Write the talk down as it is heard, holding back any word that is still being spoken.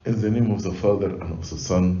In the name of the Father, and of the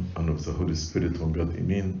Son, and of the Holy Spirit, one God,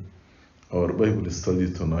 Amen. Our Bible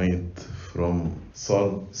study tonight from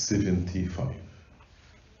Psalm 75.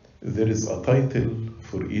 There is a title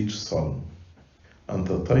for each psalm, and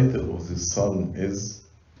the title of this psalm is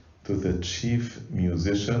To the Chief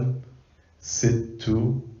Musician, Sit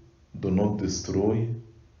to, Do Not Destroy,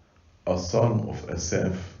 a Psalm of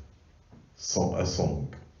Asaph, a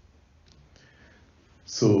song.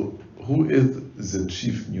 So, who is the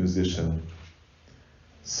chief musician?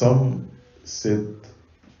 Some said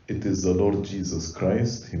it is the Lord Jesus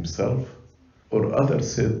Christ himself, or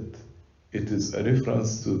others said it is a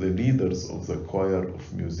reference to the leaders of the choir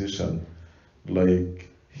of musicians like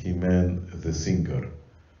Heman the singer,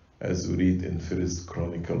 as we read in 1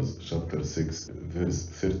 Chronicles chapter 6 verse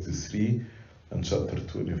 33 and chapter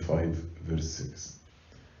 25 verse 6.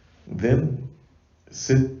 Then,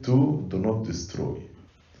 sit to, do not destroy.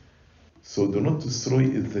 So do not destroy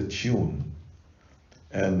is the tune,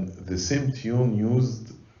 and the same tune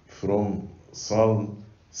used from Psalm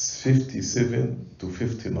 57 to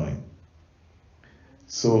 59.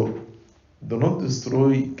 So do not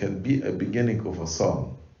destroy can be a beginning of a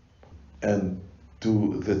psalm, and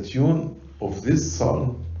to the tune of this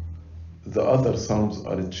psalm, the other psalms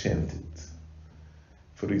are chanted.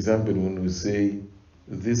 For example, when we say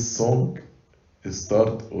this song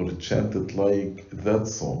start or chanted like that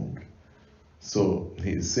song. So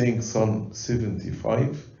he is saying Psalm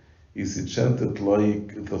 75 is chanted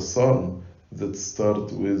like the psalm that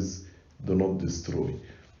starts with do not destroy.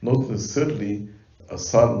 Not necessarily a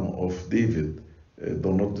psalm of David,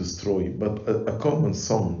 do not destroy, but a common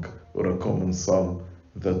song or a common psalm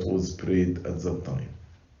that was prayed at that time.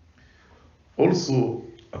 Also,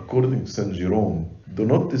 according to St. Jerome, do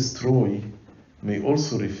not destroy may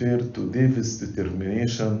also refer to David's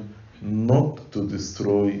determination not to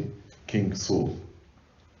destroy King Saul,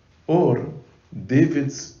 or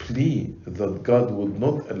David's plea that God would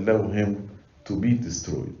not allow him to be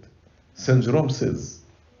destroyed. St. Jerome says,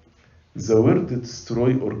 the word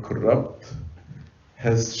destroy or corrupt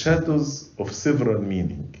has shadows of several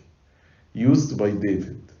meanings used by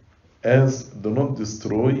David, as do not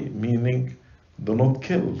destroy meaning do not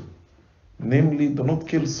kill, namely do not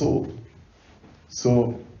kill Saul.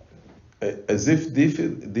 So, as if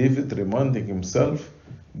David reminding himself,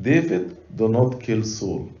 David, do not kill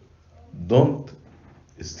Saul. Don't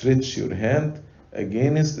stretch your hand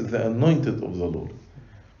against the anointed of the Lord.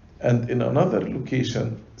 And in another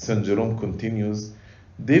location, St. Jerome continues,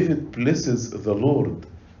 David blesses the Lord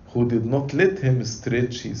who did not let him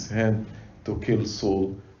stretch his hand to kill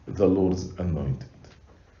Saul, the Lord's anointed.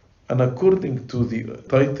 And according to the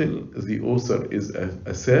title, the author is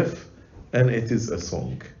Asaph, and it is a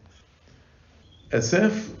song.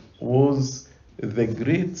 Asaph was the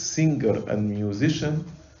great singer and musician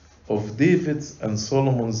of David's and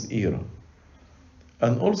Solomon's era.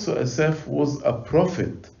 And also Asaph was a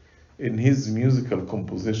prophet in his musical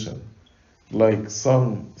composition. Like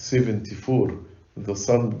Psalm 74, the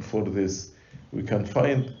psalm before this, we can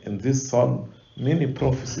find in this psalm many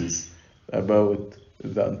prophecies about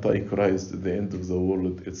the Antichrist, the end of the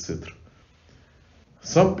world, etc.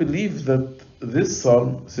 Some believe that this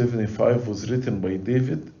Psalm 75 was written by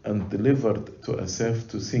David and delivered to Asaph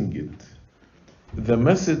to sing it. The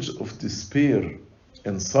message of despair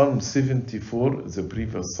in Psalm 74, the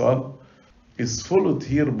previous Psalm, is followed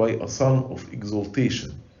here by a Psalm of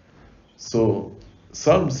exaltation. So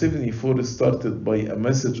Psalm 74 started by a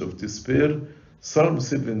message of despair, Psalm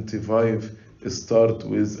 75 starts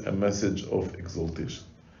with a message of exaltation.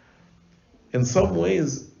 In some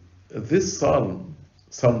ways, this Psalm,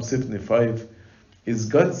 Psalm 75, is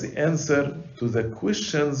God's answer to the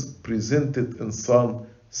questions presented in Psalm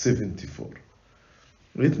 74.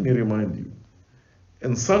 Let me remind you.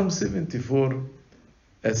 In Psalm 74,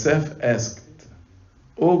 Asaph asked,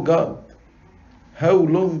 O God, how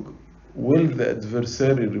long will the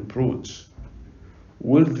adversary reproach?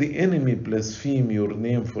 Will the enemy blaspheme your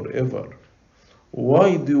name forever?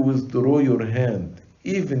 Why do you withdraw your hand,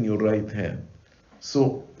 even your right hand?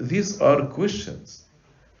 So these are questions.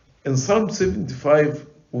 In Psalm 75,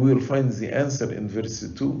 we will find the answer in verse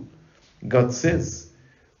 2. God says,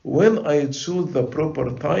 when I choose the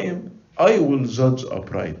proper time, I will judge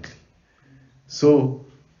uprightly. So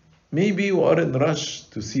maybe you are in rush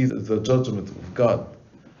to see the judgment of God,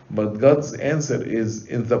 but God's answer is,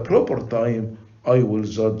 in the proper time, I will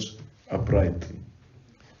judge uprightly.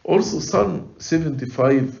 Also, Psalm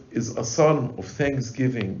 75 is a psalm of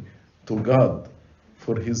thanksgiving to God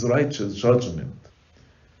for his righteous judgment.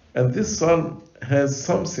 And this psalm has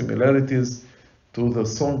some similarities to the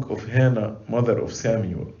song of Hannah, mother of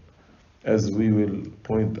Samuel. as we will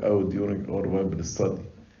point out during our Bible study.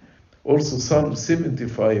 Also, Psalm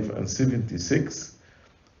 75 and 76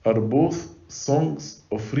 are both songs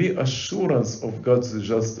of reassurance of God's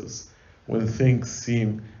justice when things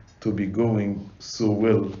seem to be going so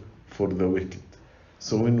well for the wicked.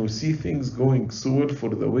 So when we see things going so well for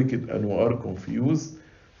the wicked and we are confused,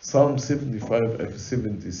 Psalm 75 and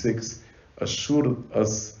 76 assured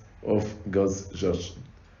us of God's judgment.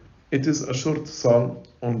 It is a short psalm,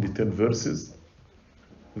 only 10 verses.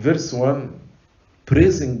 Verse 1,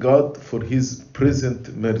 praising God for His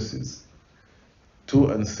present mercies. 2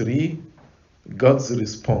 and 3, God's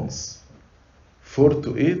response. 4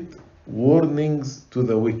 to 8, warnings to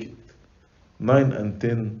the wicked. 9 and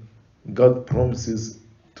 10, God promises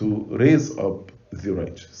to raise up the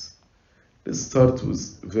righteous. Let's start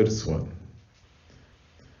with verse 1.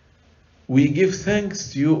 We give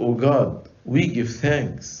thanks to you, O God. We give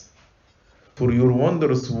thanks for your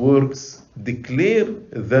wondrous works. Declare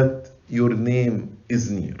that your name is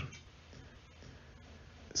near.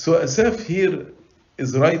 So Asaph here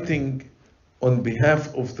is writing on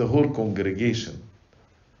behalf of the whole congregation.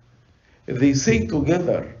 They say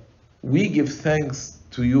together, we give thanks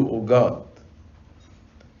to you, O God.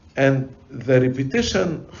 And the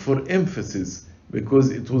repetition for emphasis,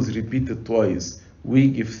 because it was repeated twice, we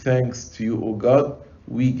give thanks to you, O God,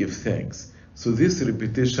 we give thanks. So this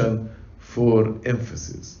repetition for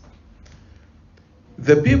emphasis.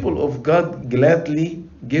 The people of God gladly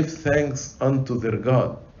give thanks unto their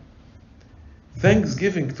God.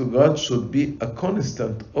 Thanksgiving to God should be a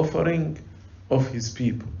constant offering of His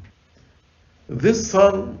people. This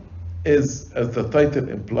psalm is, as the title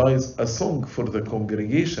implies, a song for the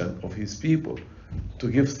congregation of His people to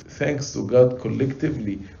give thanks to God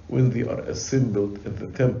collectively when they are assembled in the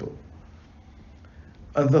temple.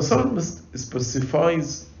 And the psalmist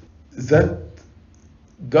specifies that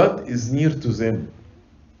God is near to them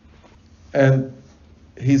and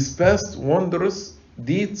His past wondrous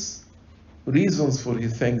deeds, reasons for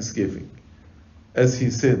His thanksgiving. As He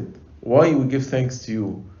said, why we give thanks to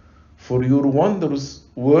you? For your wondrous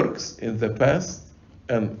works in the past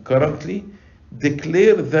and currently,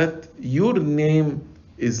 declare that your name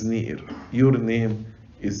is near. Your name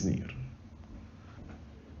is near.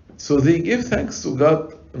 So they give thanks to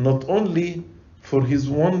God not only for His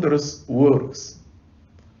wondrous works,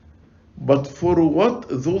 but for what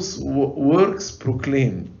those works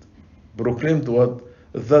proclaimed. Proclaimed what?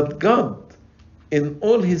 That God, in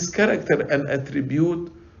all His character and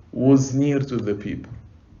attribute, was near to the people.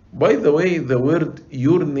 By the way, the word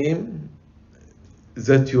your name,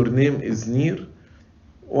 that your name is near,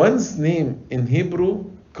 one's name in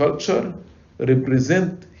Hebrew culture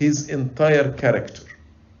represent his entire character.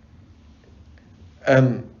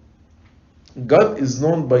 And God is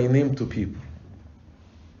known by name to people.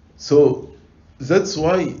 So that's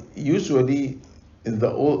why usually in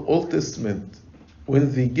the Old Testament,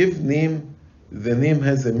 when they give name, the name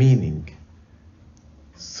has a meaning.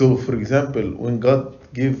 So for example, when God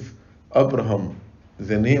gave Abraham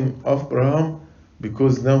the name Abraham,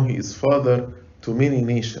 because now he is father to many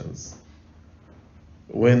nations.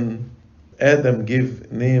 When Adam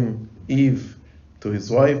gave name Eve to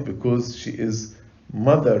his wife, because she is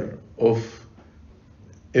mother of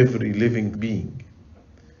every living being.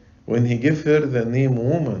 When he gave her the name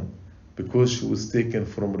woman, because she was taken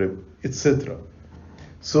from rib, etc.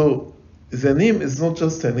 So the name is not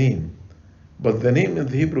just a name, but the name in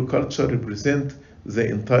the Hebrew culture represents the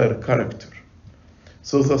entire character.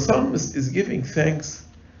 So the psalmist is giving thanks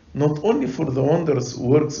not only for the wondrous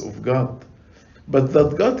works of God, but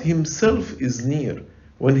that God Himself is near.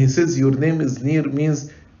 When He says your name is near,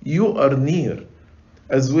 means you are near,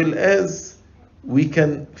 as well as we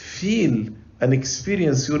can feel and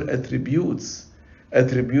experience your attributes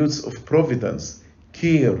of providence,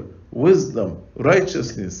 care, wisdom,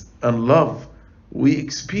 righteousness, and love. We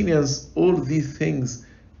experience all these things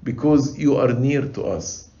because you are near to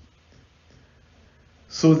us.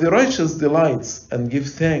 So the righteous delights and give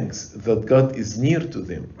thanks that God is near to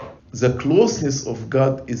them. The closeness of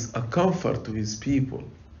God is a comfort to His people.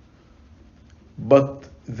 But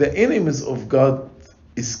the enemies of God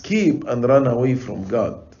escape and run away from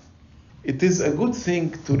God. It is a good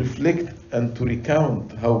thing to reflect and to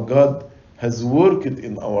recount how God has worked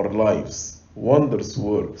in our lives, wondrous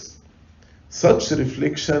works. Such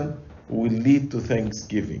reflection will lead to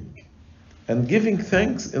thanksgiving. And giving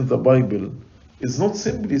thanks in the Bible is not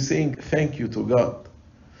simply saying thank you to God,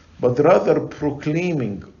 but rather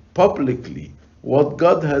proclaiming publicly what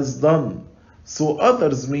God has done so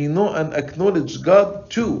others may know and acknowledge God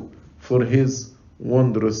too for His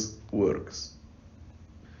wondrous works.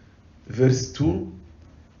 Verse 2,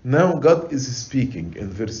 Now God is speaking in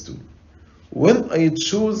verse 2. When I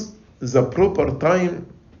choose the proper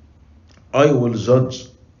time, I will judge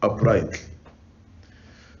uprightly.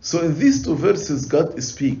 So in these two verses, God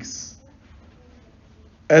speaks,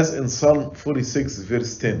 as in Psalm 46,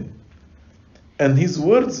 verse 10. And his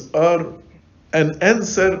words are an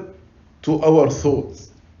answer to our thoughts.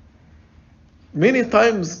 Many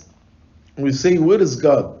times we say, where is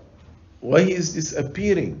God? Why he is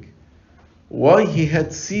disappearing? Why he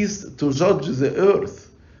had ceased to judge the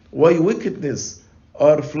earth? Why wickedness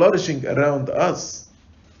are flourishing around us?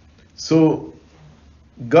 So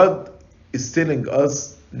God is telling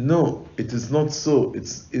us, no, it is not so.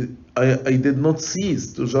 I did not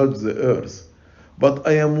cease to judge the earth, but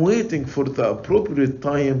I am waiting for the appropriate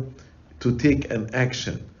time to take an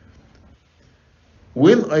action.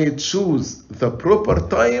 When I choose the proper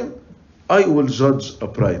time, I will judge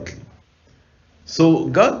uprightly. So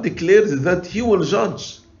God declares that he will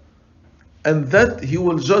judge, and that he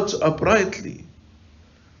will judge uprightly.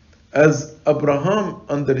 As Abraham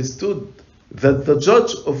understood that the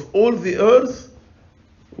judge of all the earth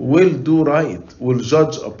will do right, will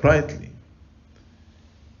judge uprightly.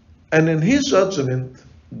 And in his judgment,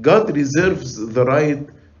 God reserves the right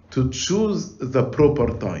to choose the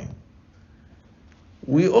proper time.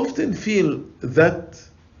 We often feel that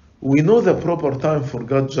we know the proper time for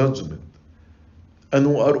God's judgment, and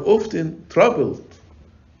we are often troubled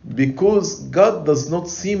because God does not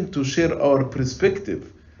seem to share our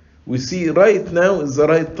perspective. We see right now is the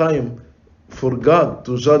right time for God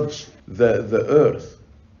to judge the earth.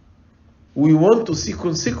 We want to see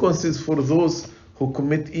consequences for those who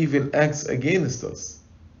commit evil acts against us.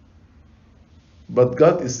 But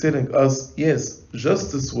God is telling us, yes,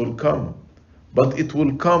 justice will come, but it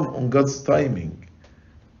will come on God's timing.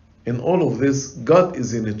 In all of this, God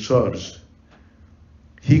is in charge.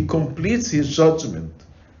 He completes his judgment,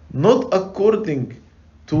 not according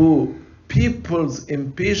to people's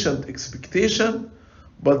impatient expectation,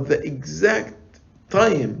 but the exact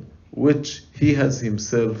time which he has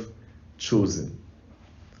himself chosen.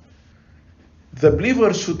 The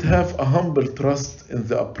believer should have a humble trust in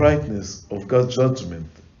the uprightness of God's judgment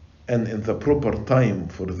and in the proper time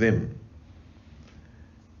for them.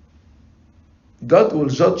 God will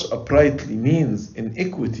judge uprightly means in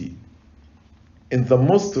equity, in the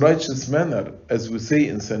most righteous manner, as we say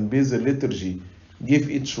in St. Basil liturgy, give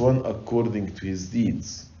each one according to his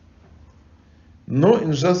deeds. No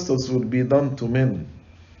injustice will be done to men,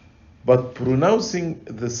 but pronouncing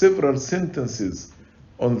the several sentences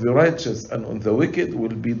on the righteous and on the wicked will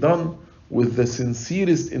be done with the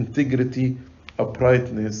sincerest integrity,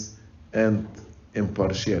 uprightness, and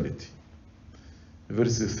impartiality.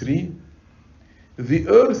 Verse 3, the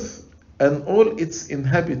earth and all its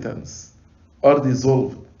inhabitants are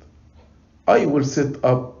dissolved. I will set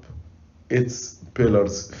up its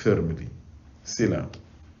pillars firmly. Selah.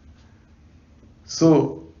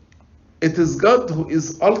 So, it is God who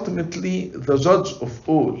is ultimately the judge of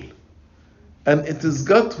all. And it is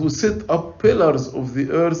God who set up pillars of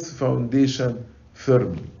the earth's foundation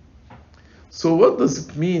firmly. So what does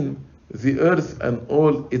it mean, the earth and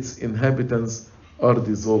all its inhabitants are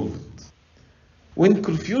dissolved? When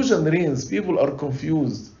confusion reigns, people are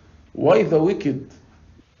confused why the wicked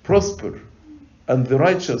prosper and the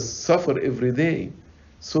righteous suffer every day.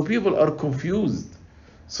 So people are confused.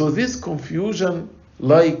 So this confusion,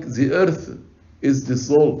 like the earth, is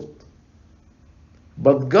dissolved.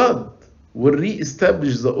 But God will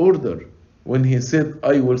re-establish the order when he said,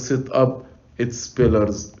 I will set up its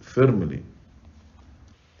pillars firmly.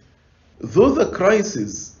 Though the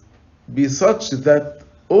crisis be such that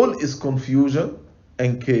all is confusion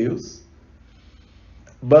and chaos,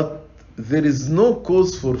 but there is no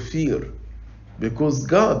cause for fear, because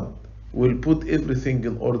God will put everything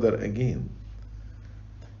in order again.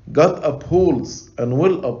 God upholds and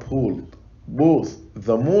will uphold both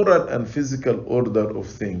the moral and physical order of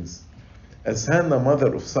things. As Hannah,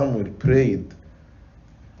 mother of Samuel, prayed,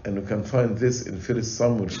 and you can find this in 1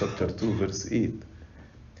 Samuel chapter 2, verse 8.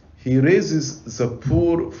 He raises the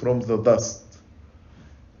poor from the dust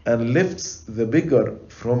and lifts the beggar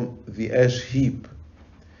from the ash heap,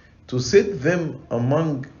 to set them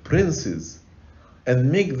among princes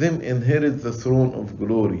and make them inherit the throne of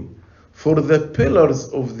glory. For the pillars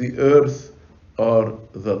of the earth are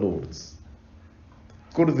the Lord's.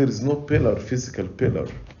 Of course, there is no pillar, physical pillar,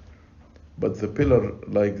 but the pillar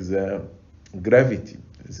like the gravity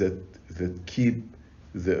that keep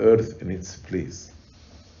the earth in its place.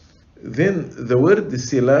 Then the word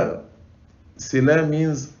Selah, Selah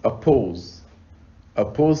means a pause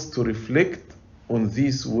to reflect on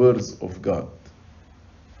these words of God,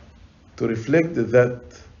 to reflect that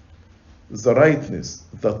the rightness,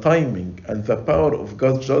 the timing, and the power of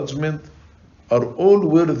God's judgment are all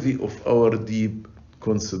worthy of our deep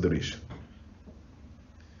consideration.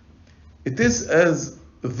 It is as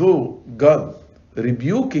though God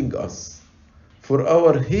rebuking us for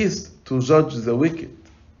our haste to judge the wicked,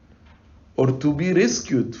 or to be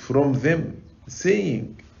rescued from them,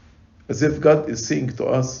 saying, as if God is saying to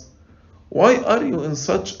us, "Why are you in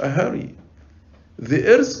such a hurry? The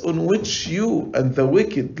earth on which you and the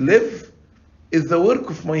wicked live is the work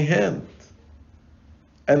of my hand.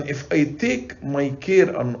 And if I take my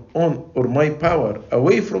care on or my power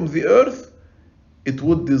away from the earth, it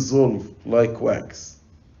would dissolve like wax."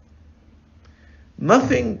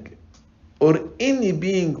 Nothing or any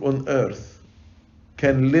being on earth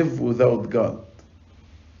can live without God.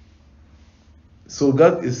 So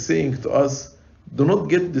God is saying to us, do not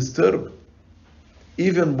get disturbed,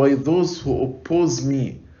 even by those who oppose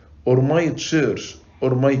me, or my church,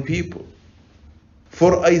 or my people.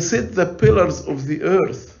 For I set the pillars of the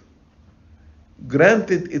earth,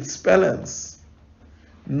 granted its balance,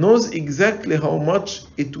 knows exactly how much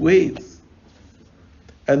it weighs,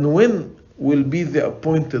 and when will be the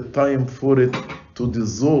appointed time for it to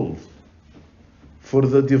dissolve, for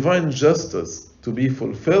the divine justice to be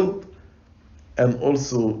fulfilled, and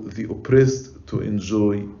also the oppressed to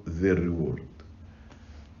enjoy their reward.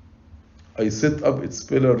 I set up its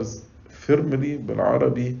pillars firmly.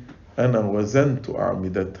 بالعربي أنا وزنت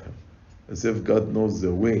أعمدتها, as if God knows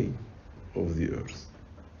the way of the earth.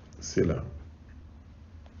 Selah.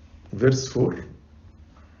 Verse 4.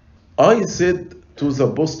 I said to the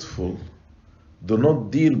boastful, do not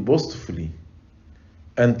deal boastfully,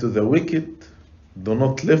 and to the wicked, do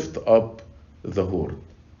not lift up the horn.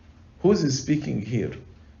 Who is speaking here?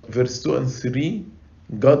 Verse 2 and 3,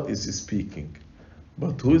 God is speaking.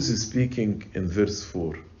 But who is speaking in verse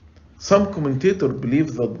 4? Some commentators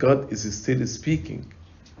believe that God is still speaking,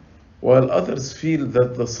 while others feel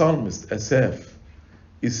that the psalmist Asaph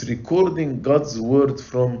is recording God's word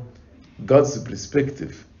from God's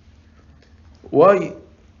perspective. Why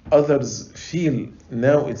others feel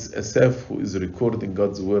now it's Asaph who is recording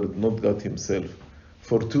God's word, not God himself?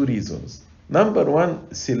 For two reasons. Number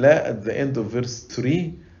one, Selah at the end of verse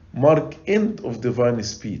 3 mark end of divine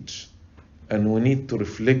speech, and we need to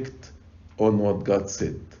reflect on what God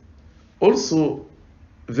said. Also,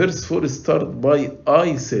 verse 4 starts by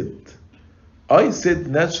I said. I said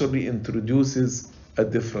naturally introduces a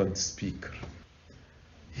different speaker.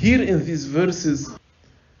 Here in these verses,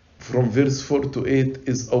 from verse 4 to 8,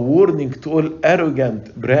 is a warning to all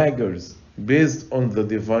arrogant braggers based on the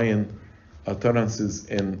divine utterances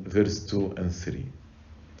in verse 2 and 3.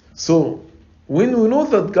 So, when we know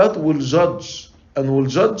that God will judge and will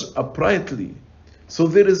judge uprightly, so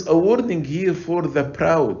there is a warning here for the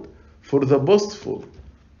proud, for the boastful,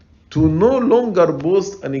 to no longer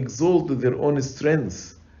boast and exalt their own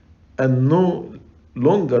strength, and no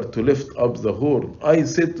longer to lift up the horn. I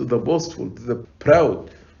said to the boastful, to the proud,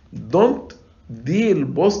 don't deal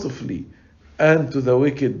boastfully, and to the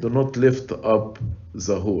wicked, do not lift up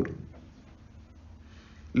the horn.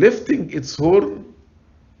 Lifting its horn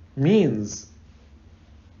means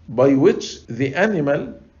by which the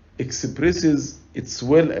animal expresses its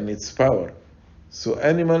will and its power. So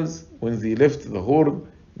animals, when they lift the horn,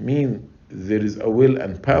 mean there is a will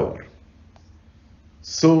and power.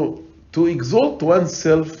 So to exalt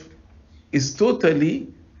oneself is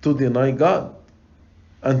totally to deny God,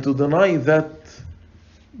 and to deny that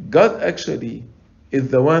God actually is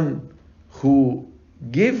the one who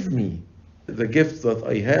gave me the gifts that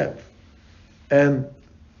I have, and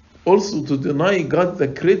also to deny God the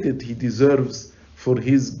credit he deserves for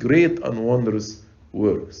his great and wondrous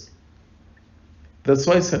works. That's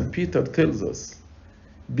why St. Peter tells us,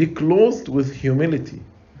 be clothed with humility,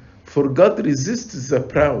 for God resists the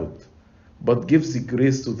proud, but gives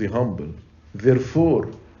grace to the humble.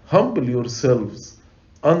 Therefore, humble yourselves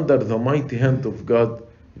under the mighty hand of God,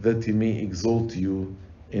 that he may exalt you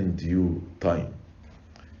in due time.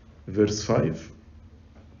 Verse 5.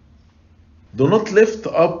 Do not lift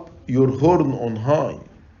up your horn on high.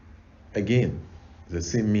 Again, the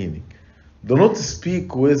same meaning. Do not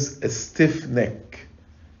speak with a stiff neck.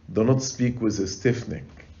 Do not speak with a stiff neck.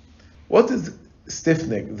 What is stiff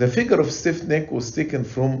neck? The figure of stiff neck was taken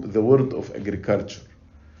from the word of agriculture.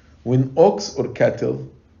 When ox or cattle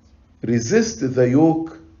resist the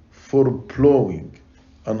yoke for plowing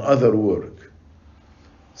and other work.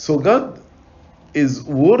 So God is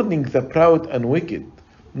warning the proud and wicked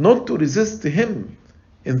not to resist him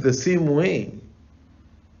in the same way.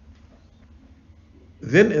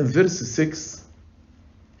 Then in verse 6,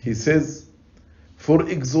 he says, for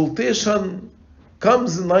exaltation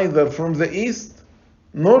comes neither from the east,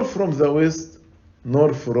 nor from the west,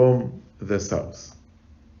 nor from the south.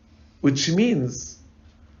 Which means,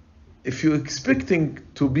 if you're expecting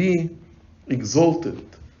to be exalted,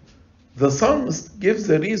 the psalmist gives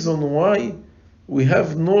the reason why we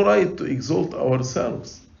have no right to exalt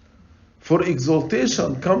ourselves. For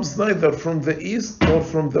exaltation comes neither from the east, nor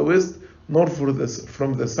from the west, nor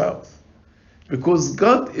from the south. Because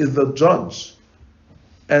God is the judge,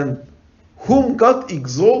 and whom God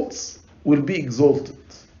exalts will be exalted.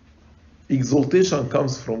 Exaltation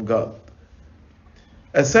comes from God.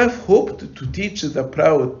 Asaph hoped to teach the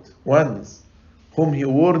proud ones, whom he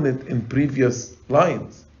warned in previous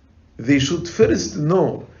lines, they should first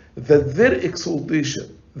know that their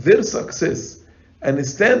exaltation, their success, and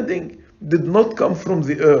standing did not come from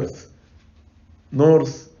the earth,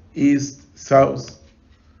 north, east, south.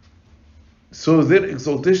 So their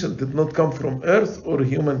exaltation did not come from earth or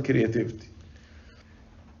human creativity.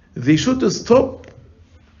 They should stop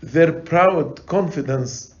their proud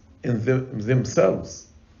confidence in themselves.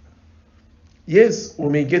 Yes, we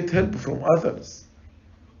may get help from others.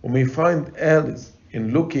 We may find allies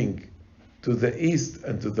in looking to the east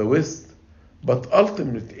and to the west, but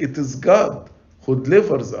ultimately it is God who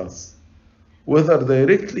delivers us, whether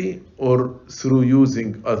directly or through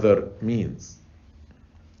using other means.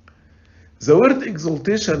 The word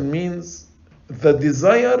exaltation means the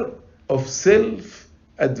desire of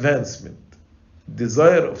self-advancement,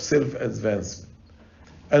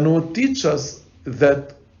 and would teach us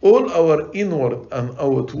that all our inward and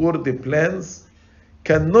outward plans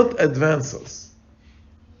cannot advance us.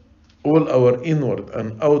 All our inward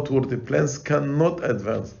and outward plans cannot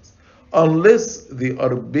advance us unless they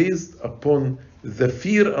are based upon the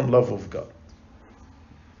fear and love of God.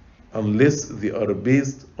 Unless they are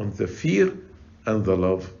based on the fear and the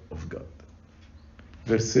love of God.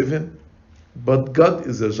 Verse 7, but God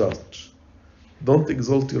is a judge. Don't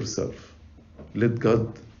exalt yourself. Let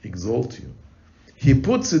God exalt you. He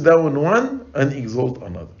puts down one and exalts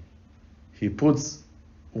another. He puts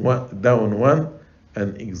down one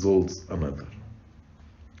and exalts another.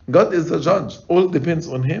 God is the judge. All depends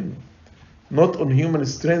on Him, not on human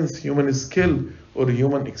strength, human skill, or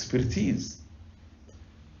human expertise.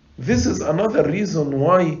 This is another reason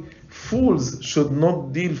why fools should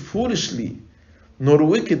not deal foolishly, nor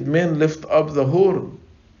wicked men lift up the horn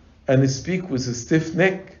and speak with a stiff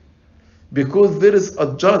neck, because there is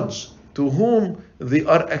a judge to whom they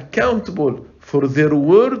are accountable for their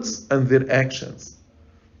words and their actions.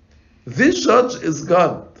 This judge is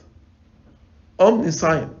God,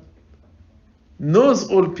 omniscient, knows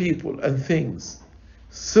all people and things,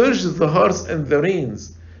 searches the hearts and the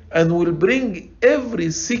reins, and will bring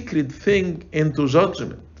every secret thing into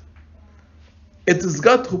judgment. It is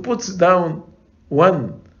God who puts down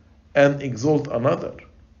one and exalts another.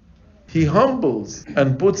 He humbles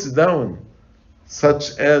and puts down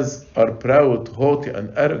such as are proud, haughty,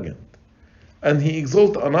 and arrogant. And He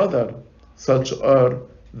exalts another, such are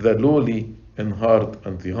the lowly in heart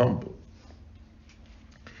and the humble.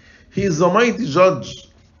 He is the mighty judge,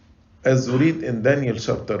 as we read in Daniel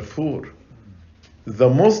chapter 4. The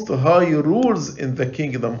Most High rules in the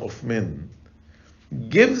kingdom of men,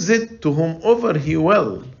 gives it to whomever He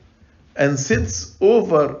will, and sits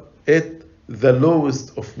over it the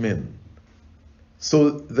lowest of men.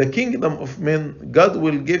 So the kingdom of men, God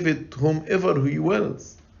will give it to whomever He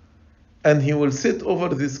wills, and He will sit over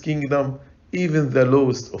this kingdom, even the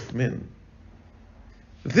lowest of men.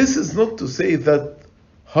 This is not to say that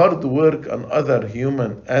hard work and other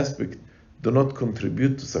human aspects do not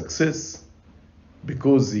contribute to success,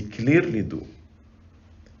 because they clearly do.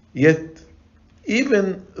 Yet,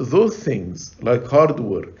 even those things like hard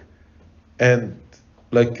work and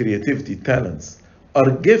like creativity, talents,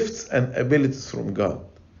 are gifts and abilities from God,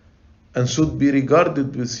 and should be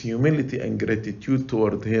regarded with humility and gratitude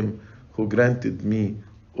toward Him who granted me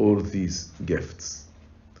all these gifts.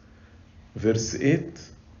 Verse 8,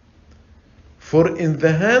 for in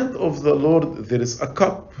the hand of the Lord there is a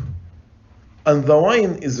cup, and the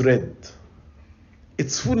wine is red.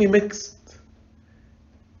 It's fully mixed,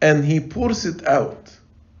 and He pours it out.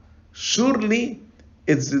 Surely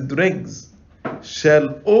its dregs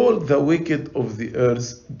shall all the wicked of the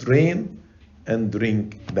earth drain and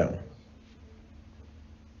drink down.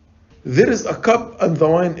 There is a cup, and the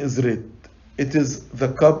wine is red. It is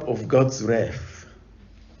the cup of God's wrath.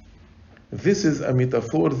 This is a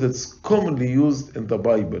metaphor that's commonly used in the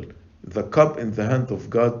Bible. The cup in the hand of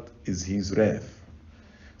God is His wrath.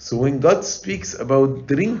 So when God speaks about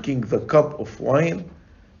drinking the cup of wine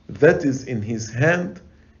that is in His hand,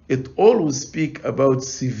 it always speaks about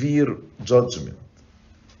severe judgment.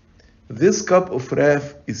 this cup of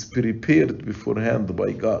wrath is prepared beforehand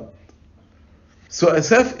by God. So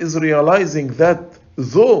Asaph is realizing that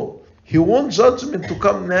though he wants judgment to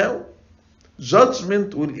come now,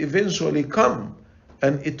 judgment will eventually come,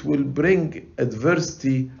 and it will bring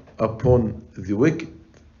adversity upon the wicked.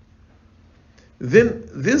 Then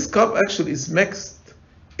this cup actually is mixed.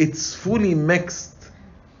 It's fully mixed.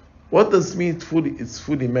 What does it mean it's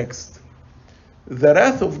fully mixed? The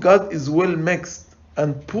wrath of God is well mixed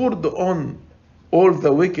and poured on all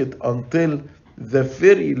the wicked until the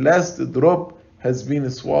very last drop has been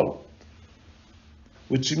swallowed.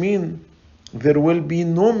 Which means there will be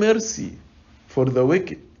no mercy for the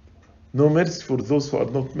wicked, no mercy for those who are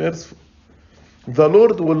not merciful. The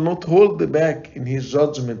Lord will not hold back in his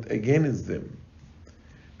judgment against them.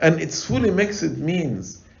 And its fully mixed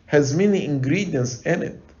means has many ingredients in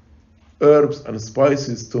it, herbs and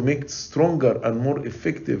spices to make it stronger and more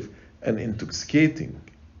effective and intoxicating.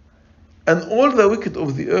 And all the wicked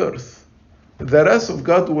of the earth, the wrath of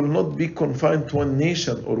God will not be confined to one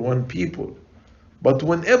nation or one people, but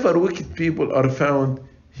whenever wicked people are found,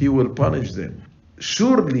 he will punish them.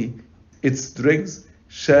 Surely its dregs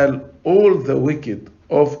shall all the wicked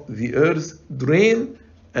of the earth drain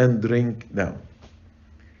and drink down.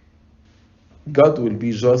 God will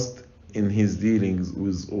be just in his dealings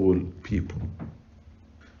with all people.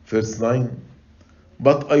 Verse 9,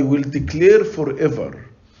 but I will declare forever,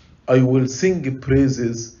 I will sing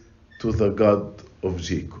praises to the God of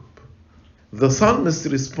Jacob. The psalmist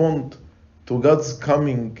responds to God's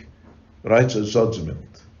coming righteous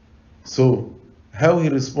judgment. So, how he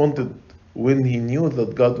responded when he knew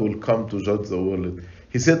that God will come to judge the world?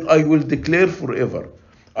 He said, I will declare forever,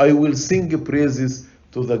 I will sing praises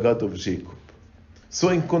to the God of Jacob. So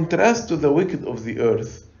in contrast to the wicked of the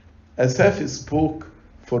earth, Asaph spoke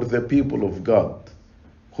for the people of God,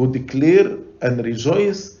 who declare and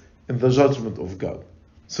rejoice in the judgment of God.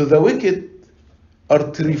 So the wicked are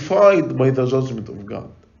terrified by the judgment of God,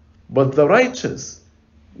 but the righteous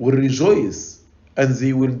will rejoice and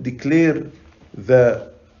they will declare the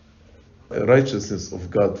righteousness of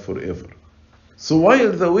God forever. So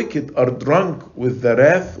while the wicked are drunk with the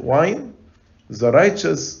wrath wine, the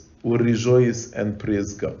righteous will rejoice and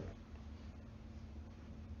praise God.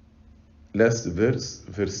 Last verse,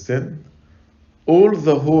 verse 10. All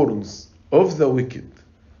the horns of the wicked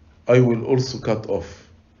I will also cut off,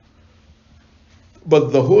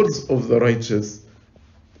 but the horns of the righteous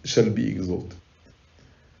shall be exalted.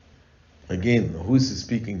 Again, who is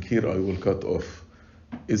speaking here, I will cut off?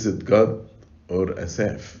 Is it God or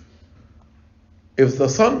Asaph? If the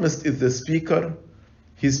psalmist is the speaker,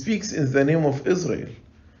 he speaks in the name of Israel,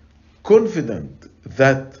 confident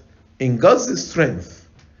that in God's strength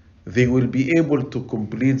they will be able to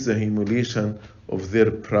complete the humiliation of their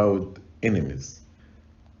proud enemies.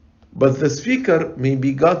 But the speaker may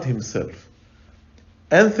be God himself,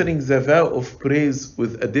 answering the vow of praise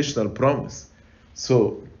with additional promise.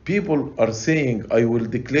 So people are saying, I will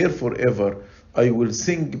declare forever, I will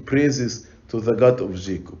sing praises to the God of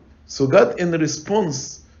Jacob. So God, in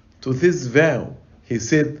response to this vow, he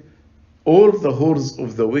said, all the horns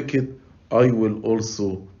of the wicked I will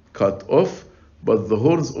also cut off, but the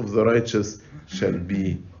horns of the righteous shall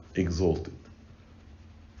be exalted.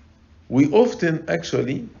 We often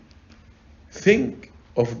actually think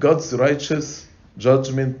of God's righteous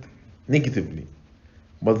judgment negatively,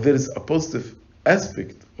 but there is a positive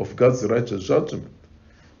aspect of God's righteous judgment,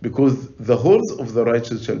 because the horns of the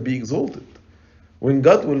righteous shall be exalted. When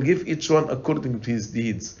God will give each one according to his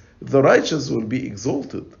deeds, the righteous will be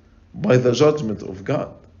exalted by the judgment of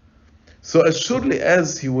God. So as surely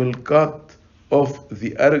as he will cut off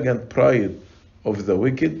the arrogant pride of the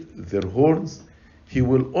wicked, their horns, he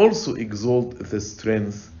will also exalt the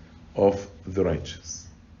strength of the righteous.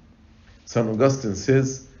 St. Augustine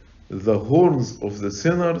says, the horns of the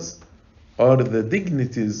sinners are the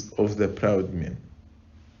dignities of the proud men,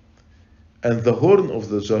 and the horn of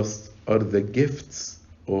the just are the gifts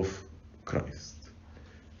of Christ.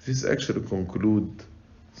 This actually concludes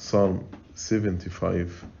Psalm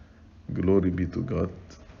 75. Glory be to God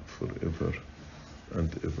forever and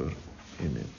ever. Amen.